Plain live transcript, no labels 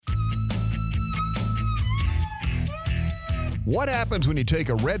What happens when you take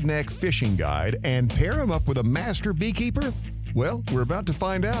a redneck fishing guide and pair him up with a master beekeeper? Well, we're about to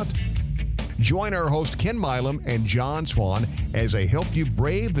find out. Join our host Ken Milam and John Swan as they help you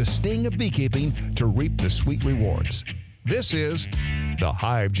brave the sting of beekeeping to reap the sweet rewards. This is the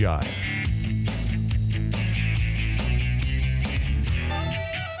Hive Jive.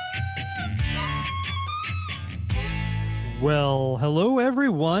 Well, hello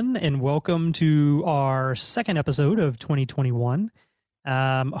everyone, and welcome to our second episode of 2021.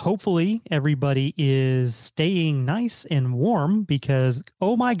 Hopefully everybody is staying nice and warm because,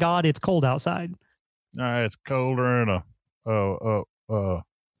 oh my God, it's cold outside. It's colder and I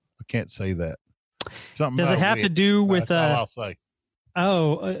can't say that. Something Does it have to do with? That's all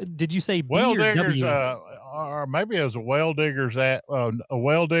I'll say. Did you say B well or diggers? W? Or maybe it was a well diggers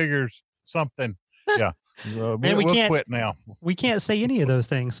something. Yeah. Man, we can't quit now. We can't say any of those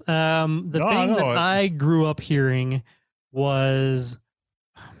things. I grew up hearing was,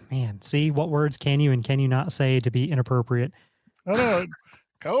 see, what words can you and can you not say to be inappropriate?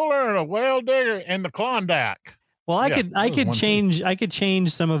 Colder and a well digger and the Klondike. Well, I could change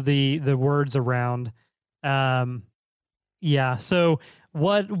some of the words around. So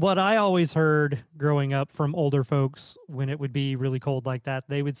what I always heard growing up from older folks when it would be really cold like that,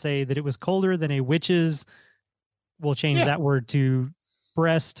 they would say that it was colder than a witch's. We'll change that word to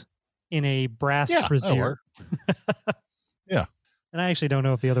breast in a brass brassiere. Yeah. And I actually don't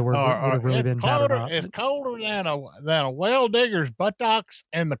know if the other word would have really been bad or not. It's colder than a well digger's buttocks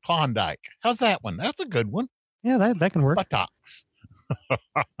and the Klondike. How's that one? That's a good one. Yeah, that can work. Buttocks.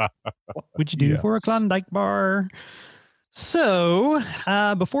 What would you do for a Klondike bar? So,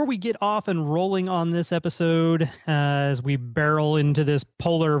 before we get off and rolling on this episode, as we barrel into this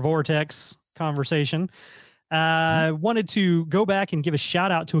Polar Vortex conversation, wanted to go back and give a shout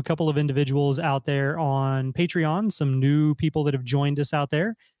out to a couple of individuals out there on Patreon, some new people that have joined us out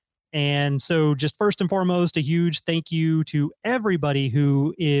there. And so just first and foremost, a huge thank you to everybody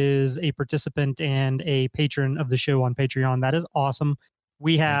who is a participant and a patron of the show on Patreon. That is awesome.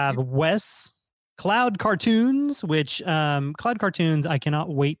 We have Wes, Cloud Cartoons, which Cloud Cartoons, I cannot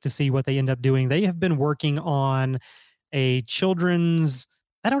wait to see what they end up doing. They have been working on a children's,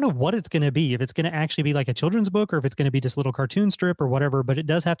 I don't know what it's going to be, if it's going to actually be like a children's book or if it's going to be just a little cartoon strip or whatever, but it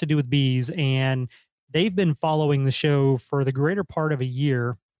does have to do with bees. And they've been following the show for the greater part of a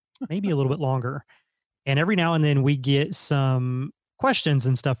year, maybe a little bit longer. And every now and then we get some questions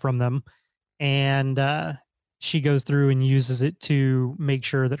and stuff from them. And she goes through and uses it to make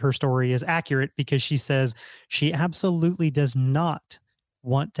sure that her story is accurate, because she says she absolutely does not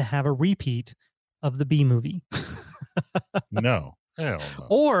want to have a repeat of the Bee Movie. No. Hell no.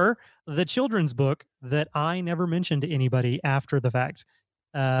 Or the children's book that I never mentioned to anybody after the fact,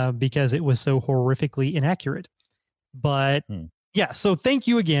 because it was so horrifically inaccurate. But yeah, so thank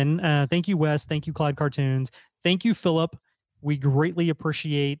you again. Thank you, Wes. Thank you, Cloud Cartoons. Thank you, Philip. We greatly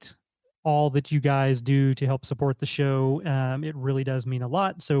appreciate all that you guys do to help support the show. It really does mean a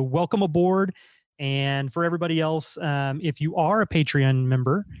lot. So welcome aboard. And for everybody else, if you are a Patreon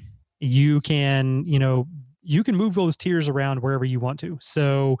member, you can move those tiers around wherever you want to.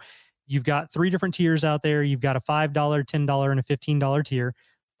 So you've got 3 different tiers out there. You've got a $5, $10, and a $15 tier.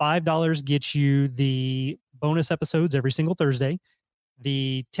 $5 gets you the bonus episodes every single Thursday.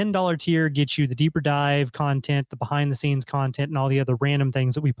 The $10 tier gets you the deeper dive content, the behind the scenes content, and all the other random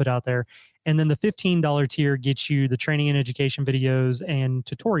things that we put out there. And then the $15 tier gets you the training and education videos and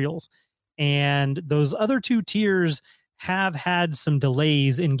tutorials. And those other 2 tiers have had some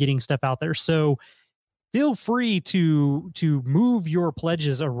delays in getting stuff out there. So feel free to move your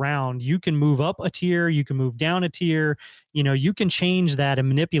pledges around. You can move up a tier, you can move down a tier, you can change that and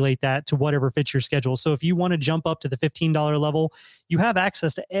manipulate that to whatever fits your schedule. So if you want to jump up to the $15 level, you have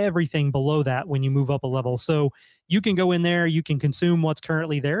access to everything below that when you move up a level. So you can go in there, you can consume what's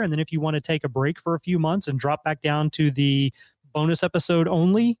currently there. And then if you want to take a break for a few months and drop back down to the bonus episode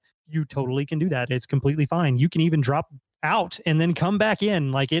only, you totally can do that. It's completely fine. You can even drop out and then come back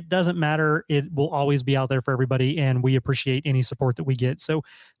in. Like, it doesn't matter. It will always be out there for everybody, and we appreciate any support that we get. So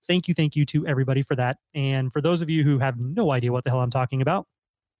thank you to everybody for that. And for those of you who have no idea what the hell I'm talking about,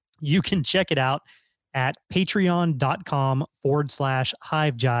 you can check it out at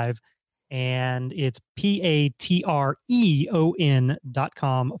patreon.com/hivejive. And it's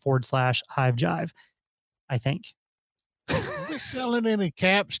patreon.com/hivejive, I think. Are we selling any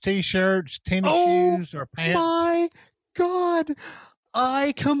caps, t-shirts, tennis shoes, or pants? My God,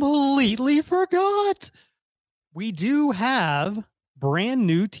 I completely forgot. We do have brand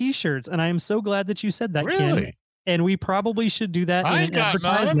new t-shirts, and I am so glad that you said that, really? Ken. And we probably should do that in an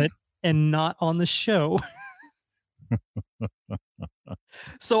advertisement and not on the show.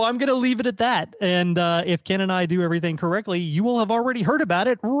 So I'm going to leave it at that. And if Ken and I do everything correctly, you will have already heard about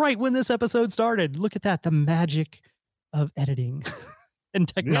it right when this episode started. Look at that. The magic of editing and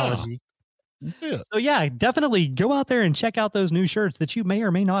technology. Yeah, that's it. So yeah, definitely go out there and check out those new shirts that you may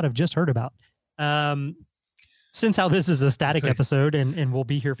or may not have just heard about. Since how this is a static episode and we'll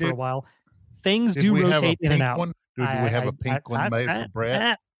be here for a while, things do rotate in and out. Do we have a pink one made for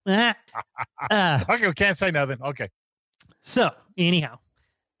Brett? Okay, we can't say nothing. Okay. So anyhow,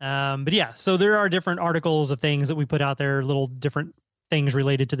 but yeah, so there are different articles of things that we put out there, little different things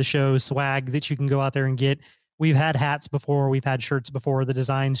related to the show, swag that you can go out there and get. We've had hats before. We've had shirts before. The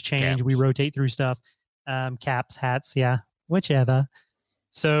designs change. Caps. We rotate through stuff. Caps, hats. Yeah, whichever.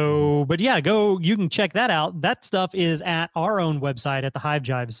 So, but yeah, you can check that out. That stuff is at our own website at the Hive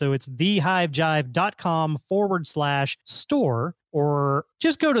Jive. So it's thehivejive.com/store, or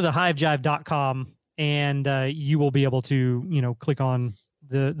just go to thehivejive.com and you will be able to, click on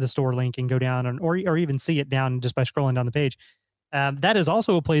the store link and go down or even see it down just by scrolling down the page. That is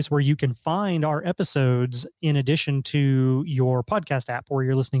also a place where you can find our episodes in addition to your podcast app where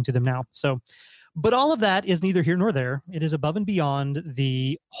you're listening to them now. So, but all of that is neither here nor there. It is above and beyond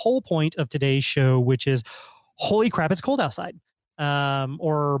the whole point of today's show, which is, holy crap, it's cold outside.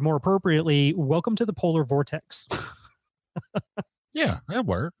 Or more appropriately, welcome to the Polar Vortex. Yeah, that'll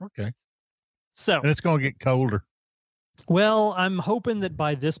work. Okay. So, and it's going to get colder. Well, I'm hoping that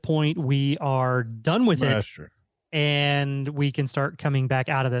by this point we are done with it. True. And we can start coming back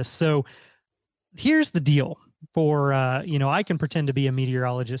out of this. So here's the deal for, I can pretend to be a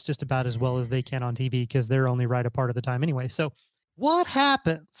meteorologist just about as well as they can on TV because they're only right a part of the time anyway. So what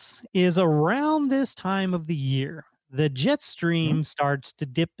happens is around this time of the year, the jet stream starts to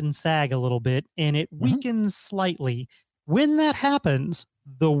dip and sag a little bit and it weakens slightly. When that happens,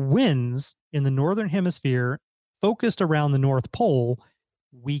 the winds in the northern hemisphere focused around the North Pole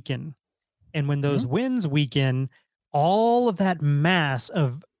weaken. And when those winds weaken, all of that mass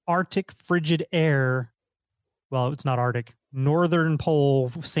of Arctic frigid air, well, it's not Arctic, Northern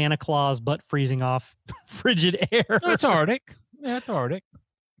Pole, Santa Claus butt freezing off frigid air. That's Arctic. Yeah, it's Arctic.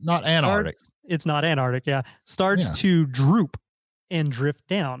 Not Antarctic. It's not Antarctic, yeah. Starts to droop and drift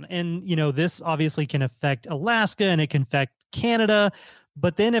down. And, this obviously can affect Alaska and it can affect Canada.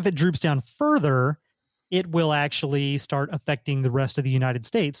 But then if it droops down further, it will actually start affecting the rest of the United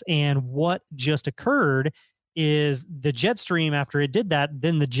States. And what just occurred is the jet stream, after it did that,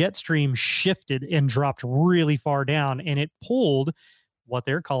 then the jet stream shifted and dropped really far down and it pulled what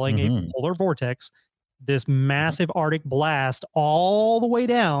they're calling a polar vortex, this massive Arctic blast all the way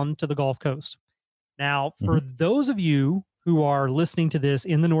down to the Gulf Coast. Now, for those of you who are listening to this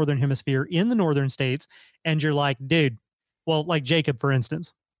in the Northern Hemisphere, in the northern states, and you're like, dude, well, like Jacob, for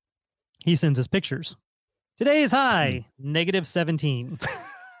instance, he sends us pictures. Today's high, -17.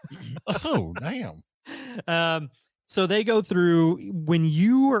 Oh, damn. So they go through, when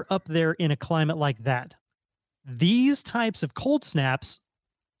you are up there in a climate like that, these types of cold snaps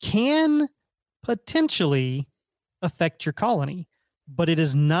can potentially affect your colony, but it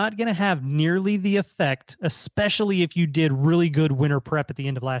is not going to have nearly the effect, especially if you did really good winter prep at the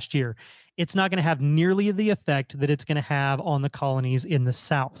end of last year. It's not going to have nearly the effect that it's going to have on the colonies in the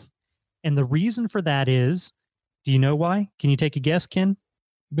South. And the reason for that is, do you know why? Can you take a guess, Ken?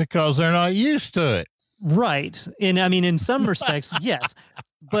 Because they're not used to it. Right. And I mean, in some respects, yes.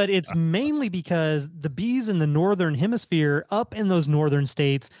 But it's mainly because the bees in the northern hemisphere, up in those northern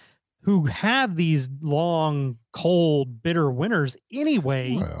states, who have these long, cold, bitter winters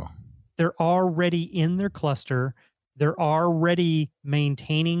anyway, they're already in their cluster. They're already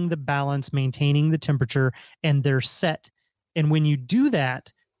maintaining the balance, maintaining the temperature, and they're set. And when you do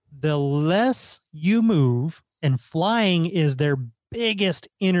that, the less you move, and flying is their biggest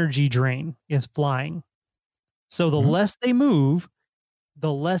energy drain, is flying. So the less they move,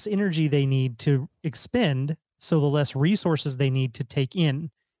 the less energy they need to expend, so the less resources they need to take in.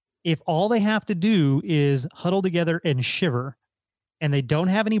 If all they have to do is huddle together and shiver, and they don't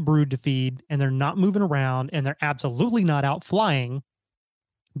have any brood to feed, and they're not moving around, and they're absolutely not out flying,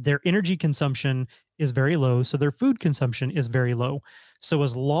 their energy consumption is very low, so their food consumption is very low. So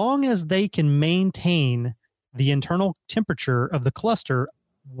as long as they can maintain the internal temperature of the cluster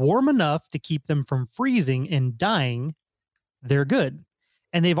warm enough to keep them from freezing and dying, they're good.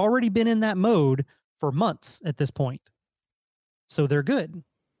 And they've already been in that mode for months at this point. So they're good.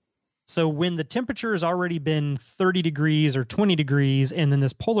 So when the temperature has already been 30 degrees or 20 degrees, and then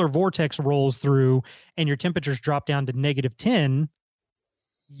this polar vortex rolls through and your temperatures drop down to -10,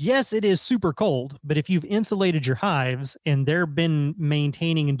 yes, it is super cold, but if you've insulated your hives and they've been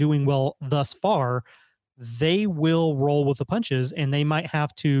maintaining and doing well thus far, they will roll with the punches, and they might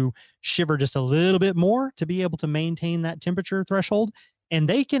have to shiver just a little bit more to be able to maintain that temperature threshold. And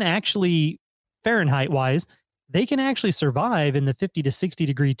they can actually, Fahrenheit wise, they can actually survive in the 50 to 60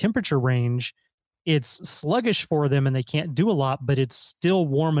 degree temperature range. It's sluggish for them and they can't do a lot, but it's still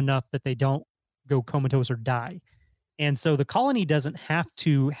warm enough that they don't go comatose or die. And so the colony doesn't have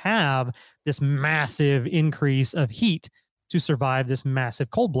to have this massive increase of heat to survive this massive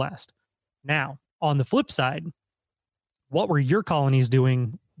cold blast. Now, on the flip side, what were your colonies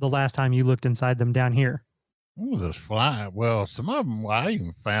doing the last time you looked inside them down here? Oh, this fly. Well, some of them, I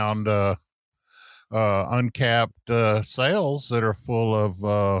even found uncapped cells that are full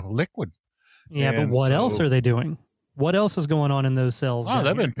of liquid. Yeah, and but what else are they doing? What else is going on in those cells? Oh,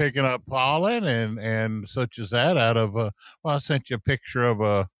 they've been picking up pollen and such as that out of. Well, I sent you a picture of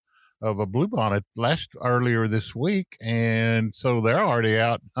a bluebonnet earlier this week, and so they're already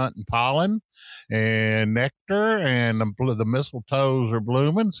out hunting pollen and nectar, and the mistletoes are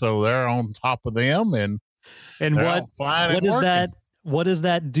blooming, so they're on top of them, and what does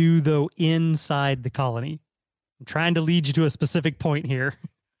that do though inside the colony? I'm trying to lead you to a specific point here.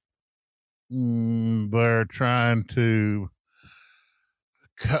 They're trying to.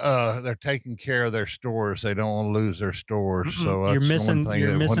 They're taking care of their stores. They don't want to lose their stores. So that's you're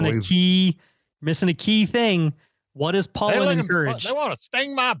missing a key thing. What does pollen encourage? They want to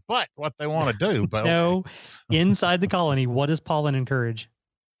sting my butt. What they want to do, but no. Inside the colony, what does pollen encourage?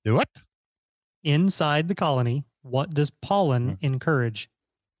 Do what? Inside the colony, what does pollen encourage?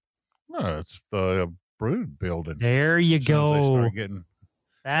 No, it's the brood building. There you go.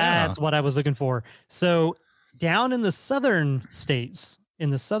 That's what I was looking for. So down in the southern states, in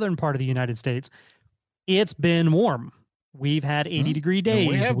the southern part of the United States, it's been warm. We've had 80-degree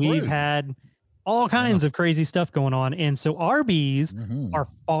days. We've had all kinds of crazy stuff going on. And so our bees are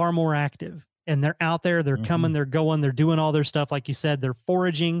far more active. And they're out there, they're coming, they're going, they're doing all their stuff. Like you said, they're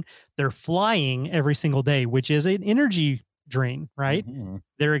foraging, they're flying every single day, which is an energy drain, right?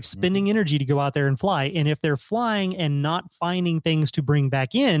 They're expending energy to go out there and fly. And if they're flying and not finding things to bring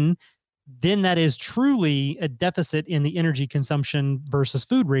back in, then that is truly a deficit in the energy consumption versus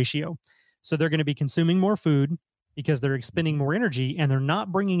food ratio. So they're going to be consuming more food because they're expending more energy, and they're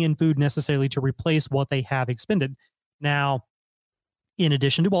not bringing in food necessarily to replace what they have expended. Now, in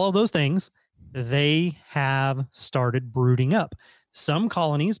addition to all of those things, they have started brooding up. Some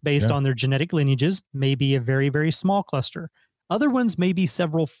colonies, based on their genetic lineages, may be a very, very small cluster. Other ones may be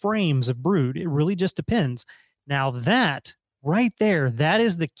several frames of brood. It really just depends. Now that right there, that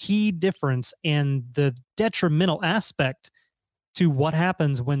is the key difference and the detrimental aspect to what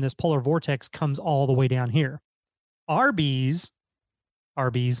happens when this polar vortex comes all the way down here. Arby's.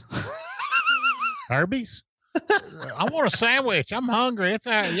 Arby's? I want a sandwich. I'm hungry. It's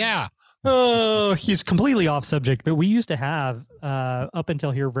yeah. Oh, he's completely off subject, but we used to have, up until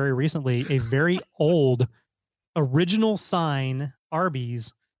here very recently, a very old original sign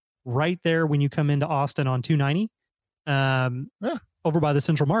Arby's right there when you come into Austin on 290. Over by the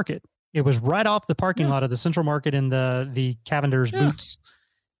Central Market. It was right off the parking lot of the Central Market and the Cavender's Boots,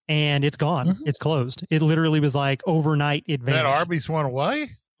 and it's gone. It's closed. It literally was like overnight it vanished. That Arby's went away?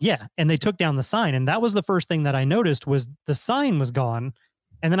 Yeah, and they took down the sign, and that was the first thing that I noticed was the sign was gone,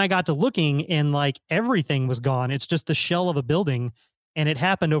 and then I got to looking, and like everything was gone. It's just the shell of a building, and it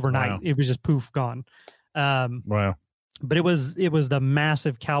happened overnight. Wow. It was just poof, gone. Wow. But it was the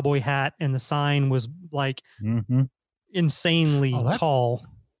massive cowboy hat, and the sign was like insanely tall.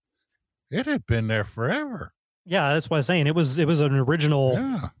 It had been there forever. Yeah, that's what I was saying. It was an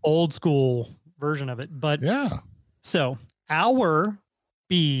original old school version of it. But so our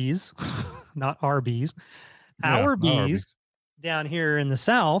bees, not our bees, our bees down here in the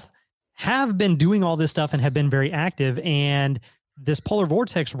South have been doing all this stuff and have been very active. And this polar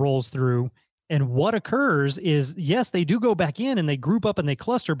vortex rolls through. And what occurs is, yes, they do go back in and they group up and they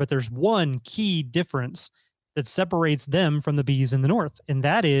cluster, but there's one key difference that separates them from the bees in the north, and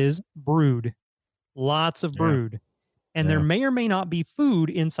that is brood. Lots of brood. And there may or may not be food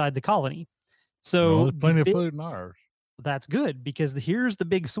inside the colony. So there's plenty of food in ours. That's good, because here's the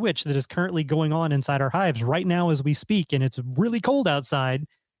big switch that is currently going on inside our hives right now as we speak, and it's really cold outside.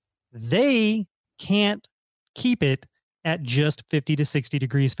 They can't keep it at just 50 to 60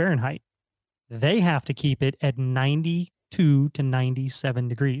 degrees Fahrenheit. They have to keep it at 92 to 97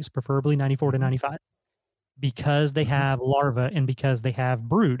 degrees, preferably 94 to 95. Because they have larvae and because they have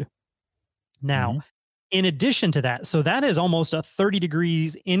brood. Now, in addition to that, so that is almost a 30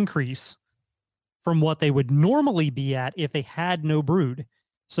 degrees increase from what they would normally be at if they had no brood.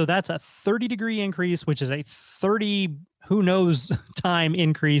 So that's a 30-degree increase, which is a 30 who knows time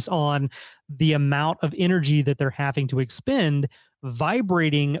increase on the amount of energy that they're having to expend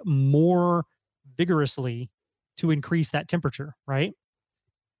vibrating more vigorously to increase that temperature, right?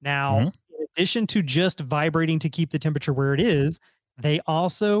 Now, Mhm. in addition to just vibrating to keep the temperature where it is, they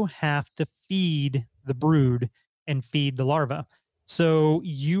also have to feed the brood and feed the larva. So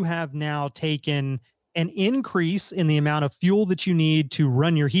you have now taken an increase in the amount of fuel that you need to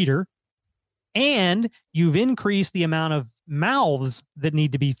run your heater, and you've increased the amount of mouths that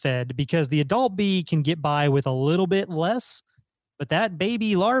need to be fed because the adult bee can get by with a little bit less, but that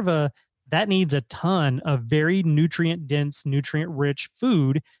baby larva, that needs a ton of very nutrient dense, nutrient rich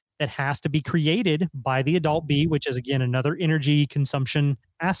food that has to be created by the adult bee, which is again another energy consumption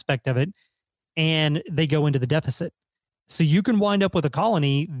aspect of it. And they go into the deficit. So you can wind up with a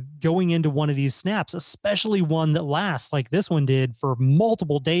colony going into one of these snaps, especially one that lasts like this one did for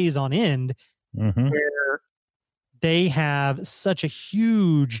multiple days on end, Mhm. where they have such a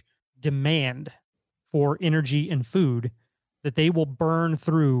huge demand for energy and food that they will burn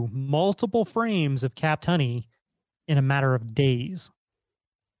through multiple frames of capped honey in a matter of days.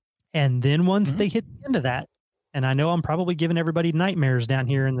 And then once Mhm. they hit the end of that, and I know I'm probably giving everybody nightmares down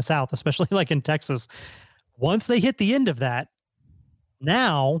here in the South, especially like in Texas. Once they hit the end of that,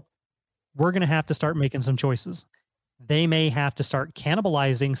 now we're going to have to start making some choices. They may have to start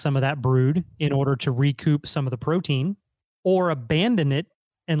cannibalizing some of that brood in order to recoup some of the protein, or abandon it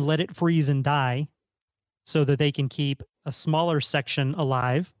and let it freeze and die so that they can keep a smaller section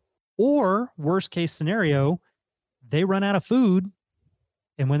alive. Or, worst case scenario, they run out of food.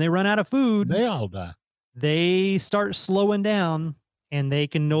 And when they run out of food, They all die. they start slowing down and they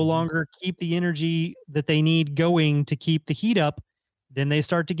can no Mhm. longer keep the energy that they need going to keep the heat up. Then they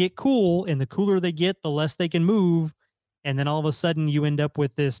start to get cool, and the cooler they get, the less they can move. And then all of a sudden, you end up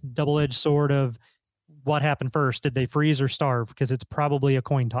with this double edged sword of what happened first. Did they freeze or starve? Because it's probably a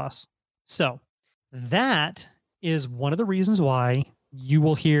coin toss. So, that is one of the reasons why you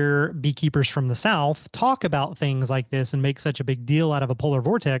will hear beekeepers from the South talk about things like this and make such a big deal out of a polar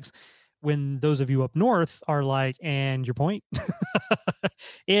vortex, when those of you up north are like, and your point?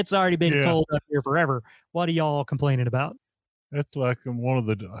 It's already been Yeah. cold up here forever. What are y'all complaining about? That's like in one of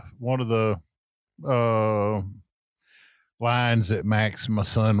the uh, lines that Max, my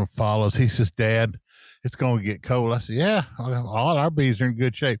son, follows. He says, "Dad, it's going to get cold." I said, "Yeah, all our bees are in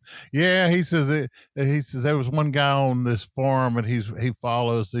good shape." Yeah, he says it. He says there was one guy on this farm, and he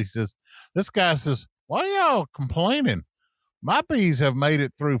follows. He says, "This guy says, why are y'all complaining? My bees have made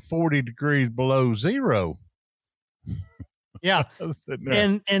it through 40 degrees below zero." Yeah. I was sitting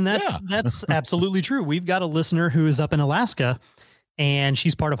there, And that's yeah. that's absolutely true. We've got a listener who is up in Alaska, and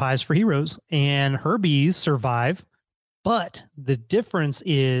she's part of Hives for Heroes, and her bees survive. But the difference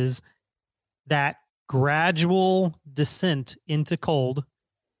is that gradual descent into cold,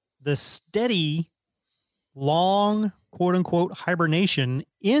 the steady, long, quote unquote, hibernation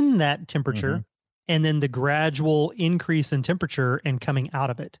in that temperature, Hmm. and then the gradual increase in temperature and coming out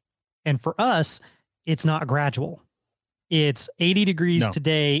of it. And for us, it's not gradual. It's 80 degrees No,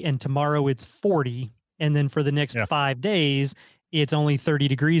 today, and tomorrow it's 40. And then for the next yeah, 5 days, it's only 30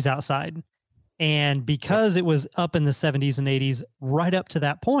 degrees outside. And yep. because it was up in the 70s and 80s, right up to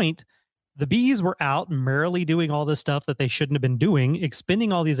that point, the bees were out merrily doing all this stuff that they shouldn't have been doing,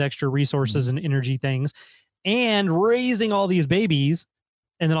 expending all these extra resources Mhm. and energy things, and raising all these babies.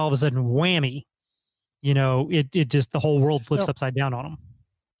 And then all of a sudden, whammy, it just, the whole world flips Yep. upside down on them.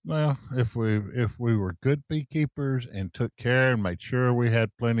 Well, if we were good beekeepers and took care and made sure we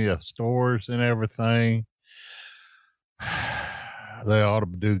had plenty of stores and everything, they ought to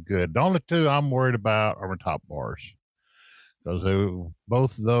do good. The only two I'm worried about are my top bars, because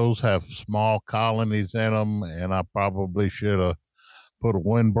both of those have small colonies in them, and I probably should have put a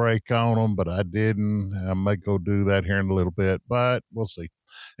windbreak on them, but I didn't. I may go do that here in a little bit, but we'll see.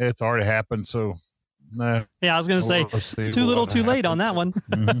 It's already happened, so nah, Yeah, I was going to say, we'll see too little, what too late on happens.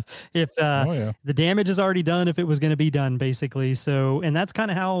 that one. Hmm. If Oh yeah. the damage is already done, if it was going to be done, basically. So, and that's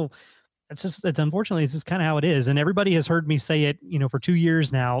kind of how it's unfortunately, it's just kind of how it is. And everybody has heard me say it, for 2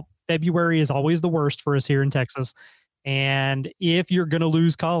 years now. February is always the worst for us here in Texas. And if you're going to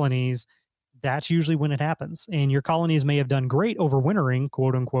lose colonies, that's usually when it happens. And your colonies may have done great over wintering,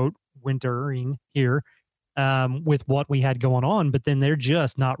 quote unquote, wintering here, with what we had going on, but then they're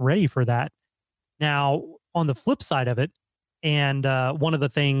just not ready for that. Now, on the flip side of it, and one of the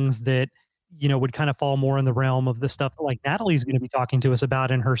things that would kind of fall more in the realm of the stuff that, like, Natalie's going to be talking to us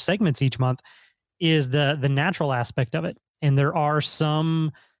about in her segments each month, is the natural aspect of it. And there are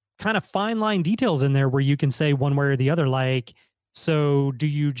some kind of fine line details in there where you can say one way or the other, like, so do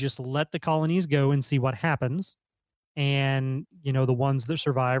you just let the colonies go and see what happens? and, the ones that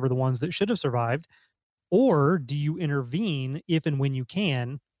survive are the ones that should have survived? Or do you intervene if and when you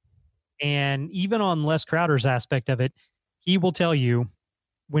can? And even on Les Crowder's aspect of it, he will tell you,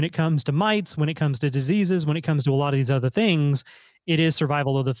 when it comes to mites, when it comes to diseases, when it comes to a lot of these other things, it is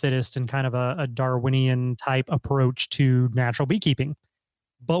survival of the fittest and kind of a Darwinian type approach to natural beekeeping.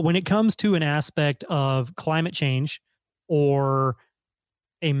 But when it comes to an aspect of climate change or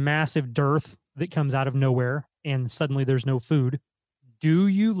a massive dearth that comes out of nowhere and suddenly there's no food, do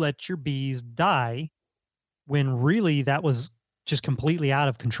you let your bees die when really that was just completely out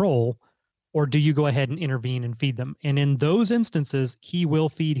of control? Or do you go ahead and intervene and feed them? And in those instances, he will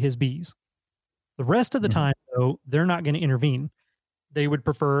feed his bees. The rest of the time, though, they're not going to intervene. They would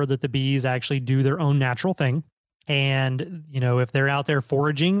prefer that the bees actually do their own natural thing. And, if they're out there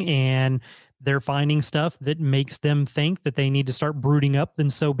foraging and they're finding stuff that makes them think that they need to start brooding up, then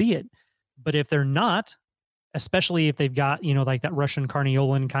so be it. But if they're not, especially if they've got, like that Russian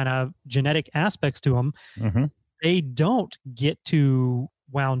carniolan kind of genetic aspects to them, they don't get too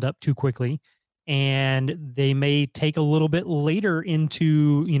wound up too quickly. And they may take a little bit later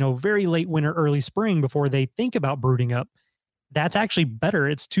into, very late winter, early spring before they think about brooding up. That's actually better.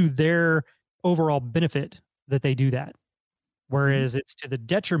 It's to their overall benefit that they do that. Whereas it's to the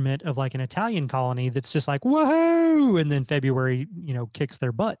detriment of like an Italian colony that's just like, whoa, and then February, kicks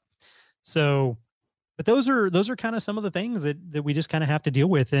their butt. So, but those are kind of some of the things that we just kind of have to deal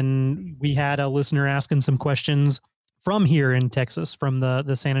with. And we had a listener asking some questions from here in Texas, from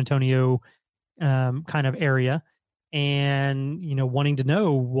the San Antonio kind of area, and, wanting to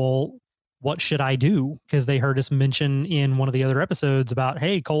know, well, what should I do? Because they heard us mention in one of the other episodes about,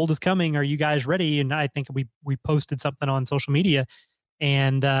 hey, cold is coming. Are you guys ready? And I think we posted something on social media,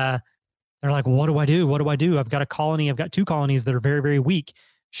 and they're like, well, what do I do? What do I do? I've got two colonies that are very, very weak.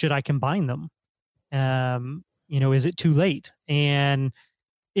 Should I combine them? Is it too late? And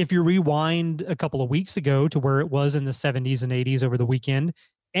if you rewind a couple of weeks ago to where it was in the 70s and 80s over the weekend,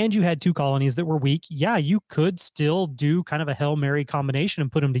 and you had two colonies that were weak, yeah, you could still do kind of a Hail Mary combination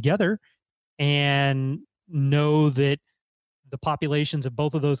and put them together and know that the populations of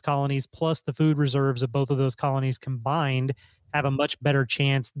both of those colonies plus the food reserves of both of those colonies combined have a much better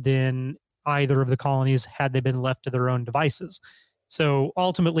chance than either of the colonies had they been left to their own devices. So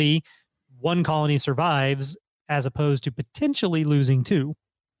ultimately, one colony survives as opposed to potentially losing two.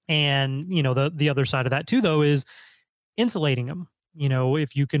 And, the other side of that too, though, is insulating them.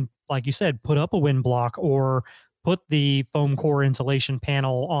 If you can, like you said, put up a wind block or put the foam core insulation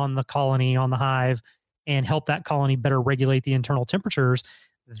panel on the colony, on the hive, and help that colony better regulate the internal temperatures,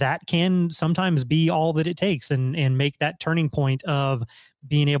 that can sometimes be all that it takes and make that turning point of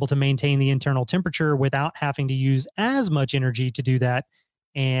being able to maintain the internal temperature without having to use as much energy to do that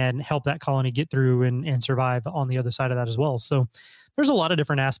and help that colony get through and survive on the other side of that as well. So there's a lot of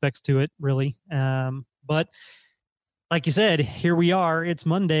different aspects to it, really. But like you said, here we are. It's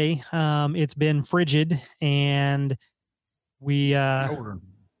Monday. It's been frigid, and we colder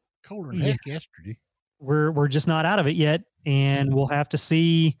than heck yesterday. We're just not out of it yet, and we'll have to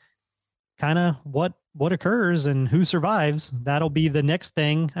see kind of what occurs and who survives. That'll be the next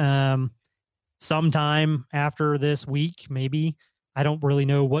thing. Sometime after this week, maybe. I don't really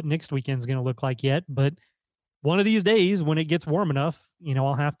know what next weekend's going to look like yet, but one of these days when it gets warm enough,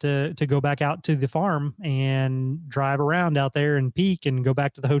 I'll have to go back out to the farm and drive around out there and peek and go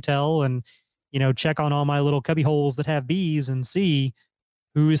back to the hotel and, check on all my little cubby holes that have bees and see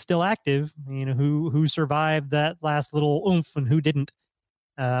who is still active, who survived that last little oomph and who didn't.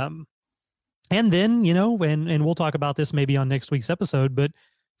 And then, and we'll talk about this maybe on next week's episode, but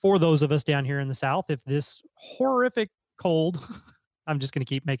for those of us down here in the South, if this horrific cold, I'm just going to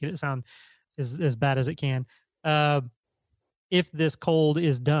keep making it sound as bad as it can. If this cold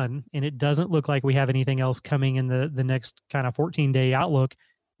is done and it doesn't look like we have anything else coming in the next kind of 14-day outlook,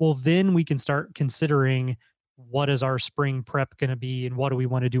 well, then we can start considering what is our spring prep going to be and what do we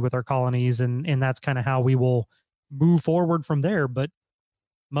want to do with our colonies. And that's kind of how we will move forward from there. But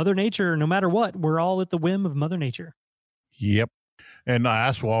Mother Nature, no matter what, we're all at the whim of Mother Nature. Yep. And the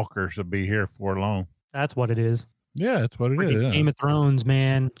ice walkers will be here for long. That's what it is. Yeah, that's what it is. Game of Thrones,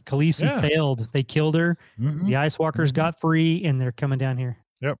 man. Khaleesi failed. They killed her. Mm-hmm. The Ice Walkers got free, and they're coming down here.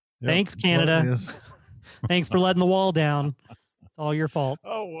 Yep. Thanks, Canada. Thanks for letting the wall down. It's all your fault.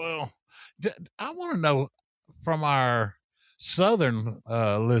 Oh, well. I want to know from our southern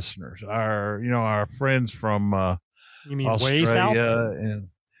listeners, our friends from you mean Australia, way south? And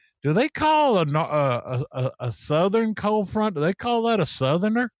do they call a southern cold front? Do they call that a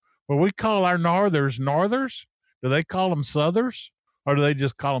southerner? Well, we call our northers. Do they call them southers, or do they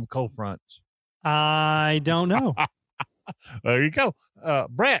just call them cold fronts? I don't know. There you go.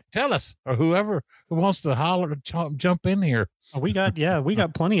 Brett, tell us, or whoever who wants to holler, jump in here. We got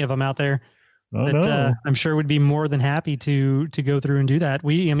plenty of them out there I that know. I'm sure would be more than happy to go through and do that.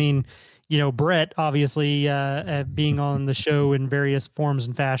 I mean, Brett, obviously, being on the show in various forms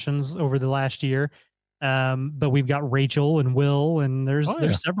and fashions over the last year. But we've got Rachel and Will, and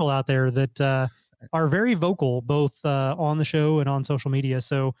there's several out there that are very vocal, both on the show and on social media.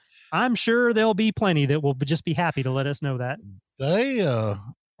 So I'm sure there'll be plenty that will just be happy to let us know that. They are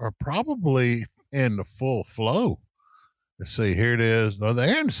probably in the full flow. Let's see, here it is. Are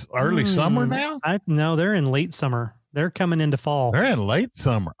they in early summer now? No, they're in late summer. They're coming into fall. They're in late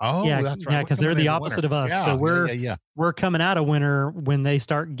summer. Oh, yeah, that's right. Yeah, because they're the opposite of us. Yeah, so we're coming out of winter when they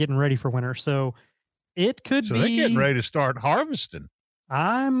start getting ready for winter. So it could be. So they're getting ready to start harvesting.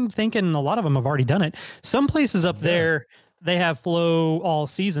 I'm thinking a lot of them have already done it. Some places up there, they have flow all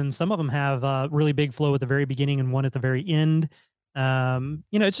season. Some of them have really big flow at the very beginning and one at the very end.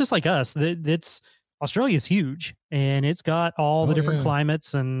 It's just like us. Australia's huge, and it's got all the different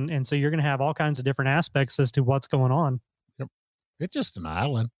climates, and so you're going to have all kinds of different aspects as to what's going on. Yep. It's just an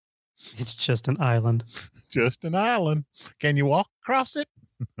island. It's just an island. Just an island. Can you walk across it?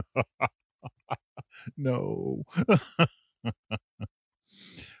 No.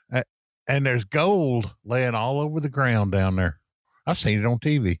 And there's gold laying all over the ground down there. I've seen it on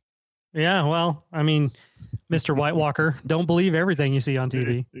TV. Yeah, well, I mean, Mr. White Walker, don't believe everything you see on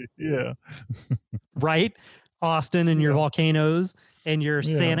TV. Yeah. Right? Austin and your volcanoes and your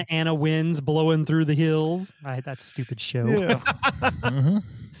Santa Ana winds blowing through the hills. Right, that stupid show. Yeah. Mm-hmm.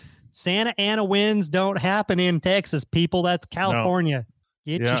 Santa Ana winds don't happen in Texas, people. That's California.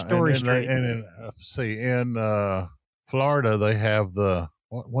 No. Get your story straight. And in Florida, they have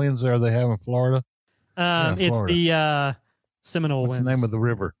what winds are they have in Florida? It's Florida. The Seminole winds. What's the name of the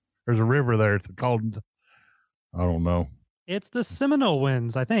river? There's a river there. It's called, I don't know. It's the Seminole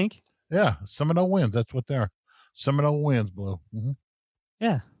winds, I think. Yeah, Seminole winds. That's what they are. Seminole winds blow. Mm-hmm.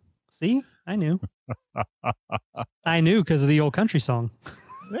 Yeah. See? I knew. I knew because of the old country song.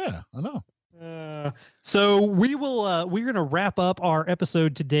 Yeah, I know. So we're going to wrap up our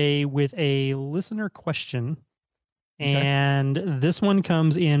episode today with a listener question. Okay. And this one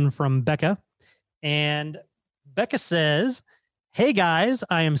comes in from Becca. And Becca says, "Hey guys,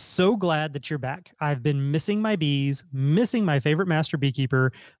 I am so glad that you're back. I've been missing my bees, missing my favorite master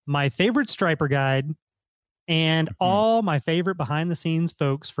beekeeper, my favorite striper guide, and all my favorite behind the scenes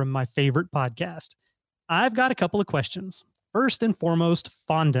folks from my favorite podcast. I've got a couple of questions. First and foremost,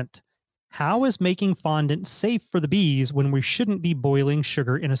 fondant. How is making fondant safe for the bees when we shouldn't be boiling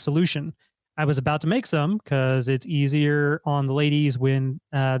sugar in a solution? I was about to make some because it's easier on the ladies than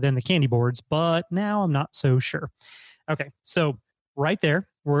the candy boards, but now I'm not so sure." Okay, so right there,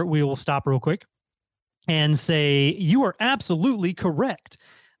 we will stop real quick and say you are absolutely correct.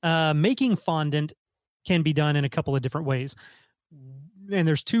 Making fondant can be done in a couple of different ways, and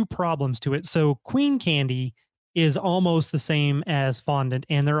there's two problems to it. So queen candy is almost the same as fondant,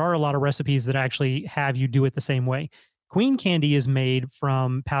 and there are a lot of recipes that actually have you do it the same way. Queen candy is made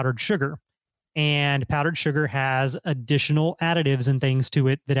from powdered sugar, and powdered sugar has additional additives and things to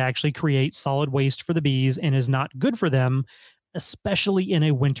it that actually create solid waste for the bees and is not good for them, especially in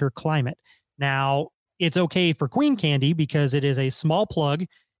a winter climate. Now, it's okay for queen candy because it is a small plug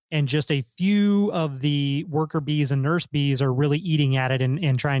and just a few of the worker bees and nurse bees are really eating at it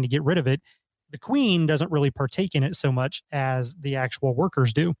and trying to get rid of it. The queen doesn't really partake in it so much as the actual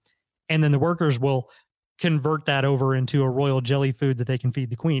workers do. And then the workers will convert that over into a royal jelly food that they can feed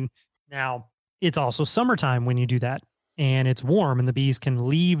the queen. Now, it's also summertime when you do that, and it's warm, and the bees can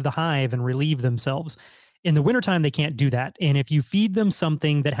leave the hive and relieve themselves. In the wintertime, they can't do that. And if you feed them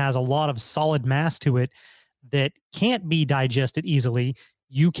something that has a lot of solid mass to it that can't be digested easily,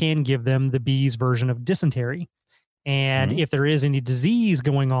 you can give them the bees' version of dysentery. And if there is any disease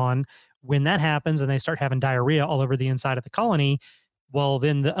going on, when that happens and they start having diarrhea all over the inside of the colony, well,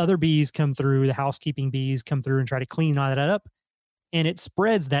 then the other bees come through, the housekeeping bees come through and try to clean all that up, and it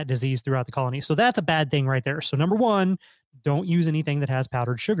spreads that disease throughout the colony. So that's a bad thing right there. So number one, don't use anything that has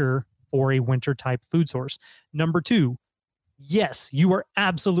powdered sugar for a winter type food source. Number two, yes, you are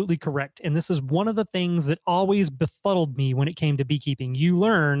absolutely correct. And this is one of the things that always befuddled me when it came to beekeeping. You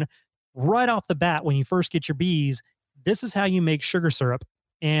learn right off the bat when you first get your bees, this is how you make sugar syrup.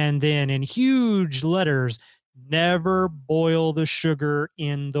 And then in huge letters, never boil the sugar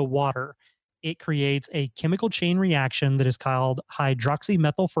in the water. It creates a chemical chain reaction that is called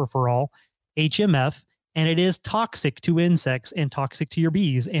hydroxymethylfurfural, HMF, and it is toxic to insects and toxic to your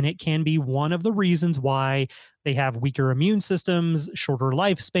bees. And it can be one of the reasons why they have weaker immune systems, shorter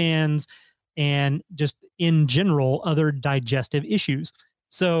lifespans, and just in general, other digestive issues.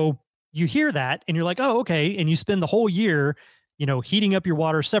 So you hear that and you're like, oh, okay. And you spend the whole year, heating up your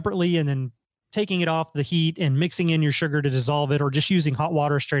water separately and then taking it off the heat and mixing in your sugar to dissolve it, or just using hot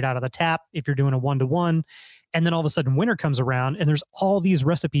water straight out of the tap if you're doing a 1-to-1. And then all of a sudden winter comes around and there's all these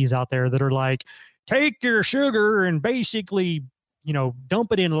recipes out there that are like, take your sugar and basically,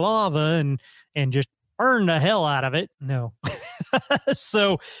 dump it in lava and just burn the hell out of it. No.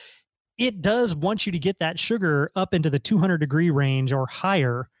 So it does want you to get that sugar up into the 200-degree range or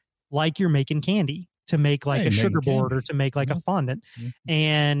higher, like you're making candy, to make like a sugar board or to make like a fondant.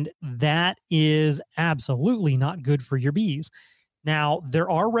 And that is absolutely not good for your bees. Now, there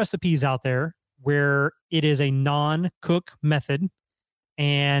are recipes out there where it is a non-cook method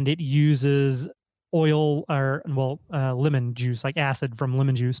and it uses oil or lemon juice, like acid from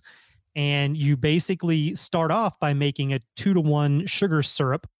lemon juice. And you basically start off by making a 2-to-1 sugar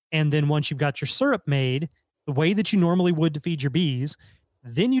syrup. And then once you've got your syrup made, the way that you normally would to feed your bees,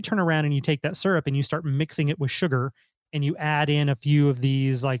 then you turn around and you take that syrup and you start mixing it with sugar, and you add in a few of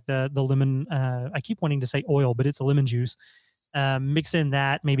these, like the lemon, I keep wanting to say oil, but it's a lemon juice. Mix in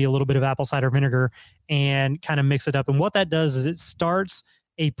that, maybe a little bit of apple cider vinegar, and kind of mix it up. And what that does is it starts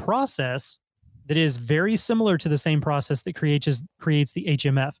a process that is very similar to the same process that creates the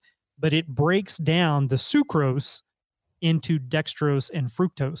HMF, but it breaks down the sucrose into dextrose and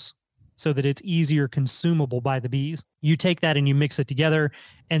fructose so that it's easier consumable by the bees. You take that and you mix it together,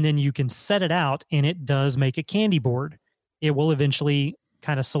 and then you can set it out, and it does make a candy board. It will eventually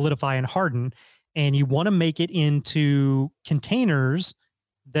kind of solidify and harden, and you want to make it into containers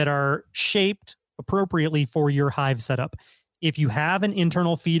that are shaped appropriately for your hive setup. If you have an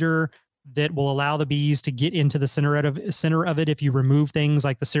internal feeder that will allow the bees to get into the center of it, if you remove things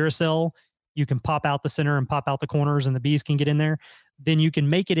like the carousel, you can pop out the center and pop out the corners and the bees can get in there, then you can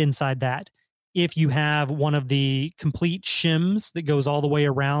make it inside that. If you have one of the complete shims that goes all the way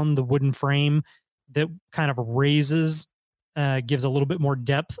around the wooden frame that kind of raises, gives a little bit more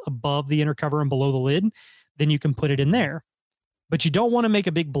depth above the inner cover and below the lid, then you can put it in there. But you don't want to make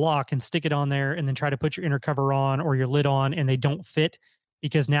a big block and stick it on there and then try to put your inner cover on or your lid on and they don't fit,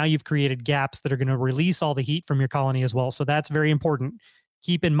 because now you've created gaps that are going to release all the heat from your colony as well. So that's very important.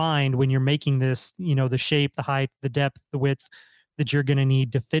 Keep in mind when you're making this, the shape, the height, the depth, the width that you're going to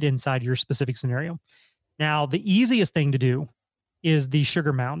need to fit inside your specific scenario. Now, the easiest thing to do is the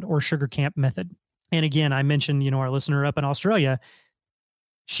sugar mound or sugar camp method. And again, I mentioned, our listener up in Australia,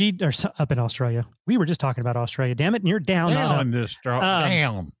 up in Australia. We were just talking about Australia. Damn it. And you're down.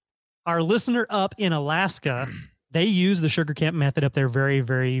 Down. Our listener up in Alaska, they use the sugar camp method up there very,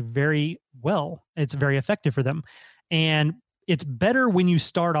 very, very well. It's very effective for them. And it's better when you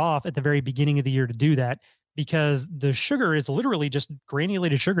start off at the very beginning of the year to do that, because the sugar is literally just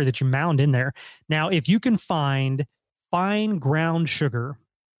granulated sugar that you mound in there. Now, if you can find fine ground sugar,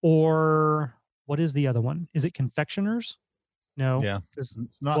 or what is the other one? Is it confectioners? No. Yeah. It's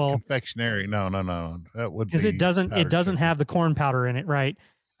not confectionery. No. That would be, because it doesn't have the corn powder in it. Right.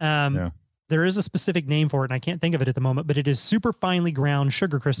 There is a specific name for it and I can't think of it at the moment, but it is super finely ground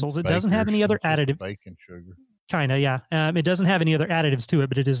sugar crystals. It doesn't have any other additive. Bacon sugar. Kind of, yeah. It doesn't have any other additives to it,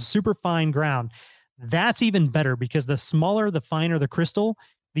 but it is super fine ground. That's even better, because the smaller, the finer the crystal,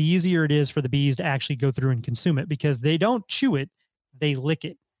 the easier it is for the bees to actually go through and consume it, because they don't chew it, they lick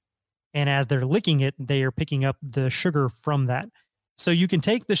it. And as they're licking it, they are picking up the sugar from that. So you can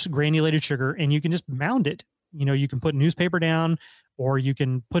take this granulated sugar and you can just mound it. You can put newspaper down, or you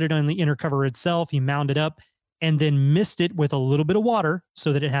can put it on the inner cover itself. You mound it up and then mist it with a little bit of water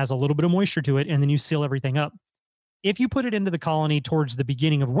so that it has a little bit of moisture to it. And then you seal everything up. If you put it into the colony towards the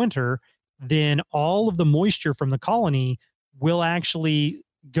beginning of winter, then all of the moisture from the colony will actually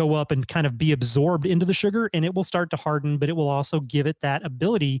go up and kind of be absorbed into the sugar, and it will start to harden, but it will also give it that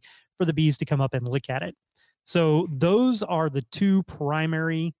ability for the bees to come up and lick at it. So those are the two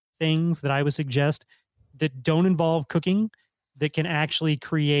primary things that I would suggest that don't involve cooking, that can actually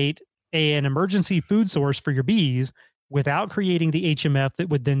create an emergency food source for your bees without creating the HMF that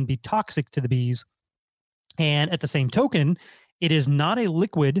would then be toxic to the bees. And at the same token, it is not a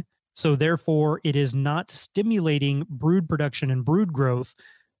liquid, so therefore it is not stimulating brood production and brood growth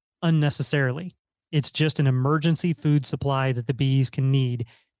unnecessarily. It's just an emergency food supply that the bees can need.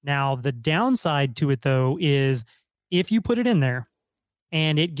 Now, the downside to it, though, is if you put it in there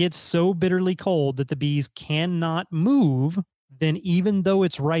and it gets so bitterly cold that the bees cannot move, then even though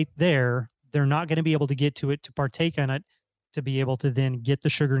it's right there, they're not going to be able to get to it to partake in it, to be able to then get the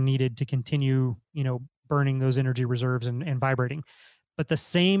sugar needed to continue, burning those energy reserves and vibrating. But the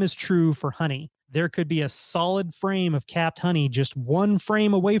same is true for honey. There could be a solid frame of capped honey just one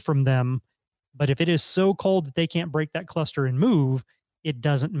frame away from them, But if it is so cold that they can't break that cluster and move, it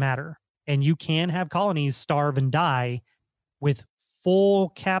doesn't matter. And you can have colonies starve and die with full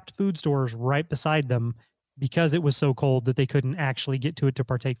capped food stores right beside them because it was so cold that they couldn't actually get to it to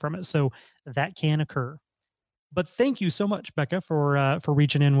partake from it. So that can occur. But thank you so much, Becca, for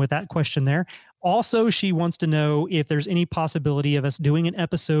reaching in with that question there. Also, she wants to know if there's any possibility of us doing an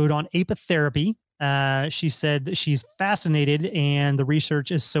episode on apitherapy. She said that she's fascinated and the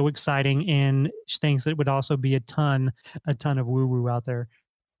research is so exciting, and she thinks it would also be a ton of woo-woo out there.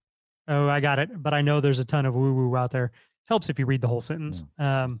 Oh, I got it. But I know there's a ton of woo-woo out there. Helps if you read the whole sentence.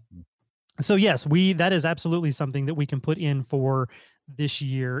 So yes, that is absolutely something that we can put in for this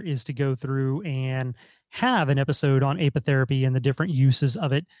year, is to go through and have an episode on apitherapy and the different uses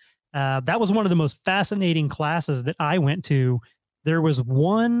of it. That was one of the most fascinating classes that I went to. There was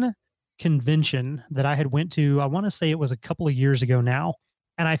one convention that I had went to, I want to say it was a couple of years ago now,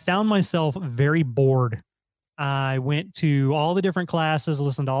 and I found myself very bored. I went to all the different classes,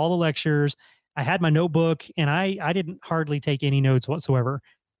 listened to all the lectures. I had my notebook, and I didn't hardly take any notes whatsoever.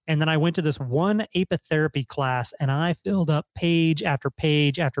 And then I went to this one apitherapy class, and I filled up page after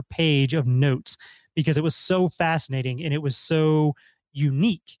page after page of notes because it was so fascinating and it was so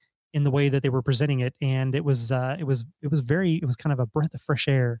unique in the way that they were presenting it. And it was kind of a breath of fresh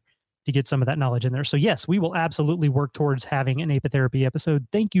air to get some of that knowledge in there. So yes, we will absolutely work towards having an apitherapy episode.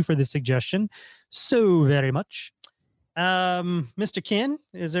 Thank you for the suggestion so very much. Mr. Ken,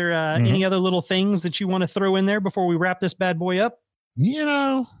 is there any other little things that you want to throw in there before we wrap this bad boy up?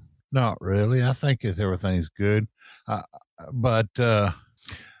 Not really. I think everything's good. But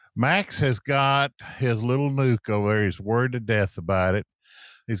Max has got his little nuke over there. He's worried to death about it.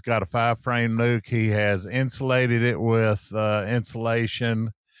 He's got a 5-frame nuke. He has insulated it with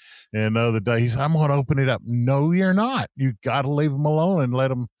insulation. And the other day, he said, I'm going to open it up. No, you're not. You got to leave them alone and let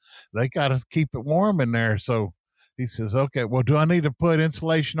them. They got to keep it warm in there. So he says, okay, well, do I need to put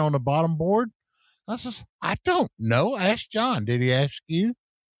insulation on the bottom board? I says, I don't know. Ask John. Did he ask you?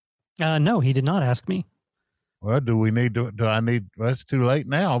 No, he did not ask me. Well, well, it's too late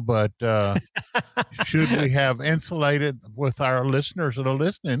now, but should we have insulated with our listeners that are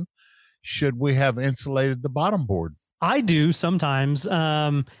listening? Should we have insulated the bottom board? I do sometimes.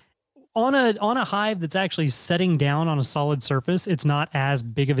 On a hive that's actually setting down on a solid surface, it's not as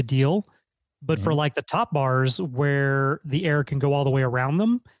big of a deal. But for like the top bars where the air can go all the way around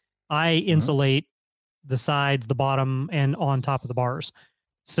them, I insulate the sides, the bottom, and on top of the bars.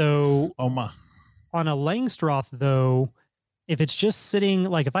 So on a Langstroth, though, if it's just sitting,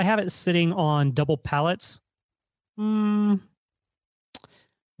 like if I have it sitting on double pallets, maybe.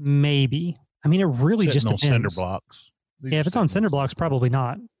 I mean, it really just depends. Cinder blocks. If it's on cinder blocks, probably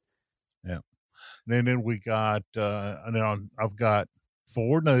not. Yeah. And then we got, I've got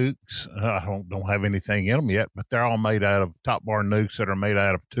 4 nukes. I don't have anything in them yet, but they're all made out of top bar nukes that are made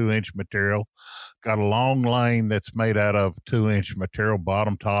out of 2-inch material. Got a long lane that's made out of 2-inch material,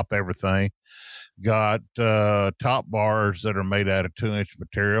 bottom, top, everything. Got top bars that are made out of 2-inch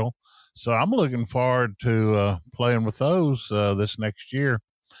material. So I'm looking forward to playing with those this next year,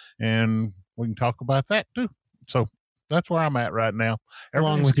 and we can talk about that too. So that's where I'm at right now.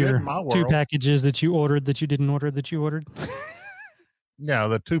 Along with your 2 packages that you ordered that you didn't order that you ordered. Yeah,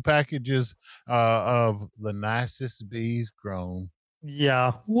 the 2 packages of the nicest bees grown.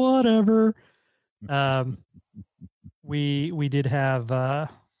 Yeah, whatever. We did have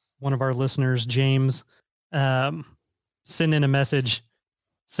one of our listeners, James, send in a message.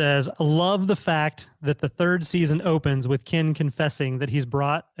 Says, love the fact that the 3rd season opens with Ken confessing that he's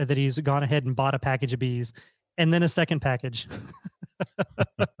gone ahead and bought a package of bees and then a second package.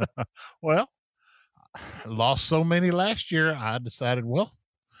 Well, I lost so many last year. I decided, well,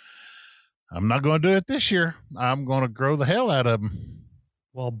 I'm not going to do it this year. I'm going to grow the hell out of them.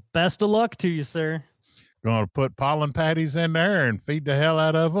 Well, best of luck to you, sir. Going to put pollen patties in there and feed the hell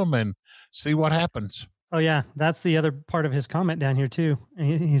out of them and see what happens. Oh, yeah. That's the other part of his comment down here, too.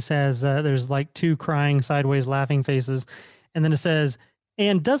 He says there's like 2 crying, sideways, laughing faces. And then it says,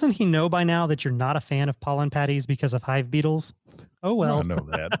 and doesn't he know by now that you're not a fan of pollen patties because of hive beetles? Oh, well. I know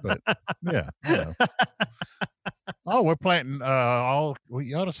that, but yeah. Oh, we're planting you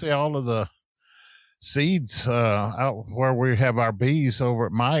ought to see all of the seeds out where we have our bees over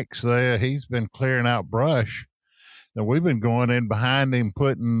at Mike's. He's been clearing out brush. And we've been going in behind him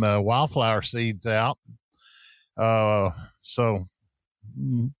putting wildflower seeds out. So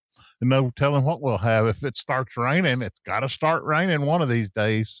no telling what we'll have. If it starts raining, it's got to start raining one of these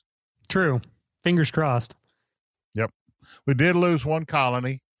days. True. Fingers crossed. Yep. We did lose 1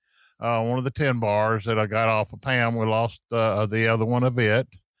 colony. One of the 10 bars that I got off of Pam, we lost the other one of it.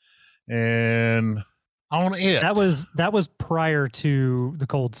 And on it. That was prior to the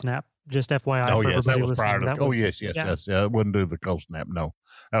cold snap. Just FYI. Oh, for yes, that everybody was prior listening. to. Yes. Yeah, it wouldn't do the cold snap. No,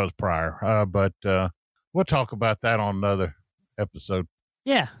 that was prior. But we'll talk about that on another episode.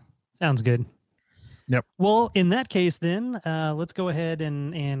 Yeah, sounds good. Yep. Well, in that case, then let's go ahead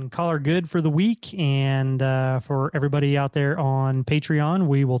and call her good for the week. And for everybody out there on Patreon,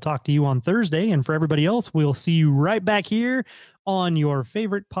 we will talk to you on Thursday. And for everybody else, we'll see you right back here on your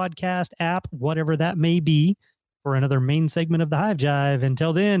favorite podcast app, whatever that may be, for another main segment of the Hive Jive.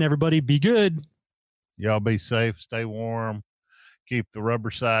 Until then, everybody be good. Y'all be safe, stay warm, keep the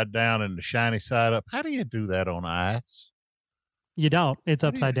rubber side down and the shiny side up. How do you do that on ice? You don't. It's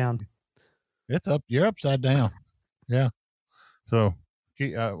upside down. It's up. You're upside down. Yeah. So,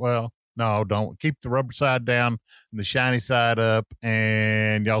 well, no, don't. Keep the rubber side down and the shiny side up,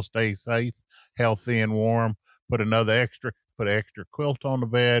 and y'all stay safe, healthy, and warm. Put an extra quilt on the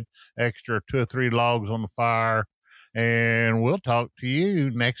bed, extra 2 or 3 logs on the fire, and we'll talk to you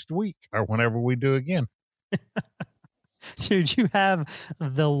next week or whenever we do again. Dude, you have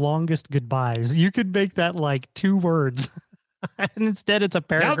the longest goodbyes. You could make that like 2 words. And instead it's a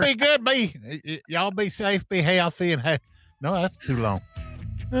paragraph. Y'all be good. Y'all be safe, be healthy, and no, that's too long.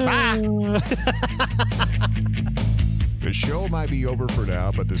 Bye. The show might be over for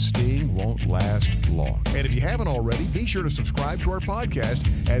now, but the sting won't last long. And if you haven't already, be sure to subscribe to our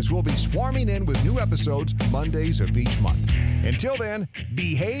podcast, as we'll be swarming in with new episodes Mondays of each month. Until then,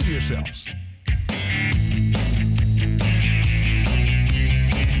 behave yourselves.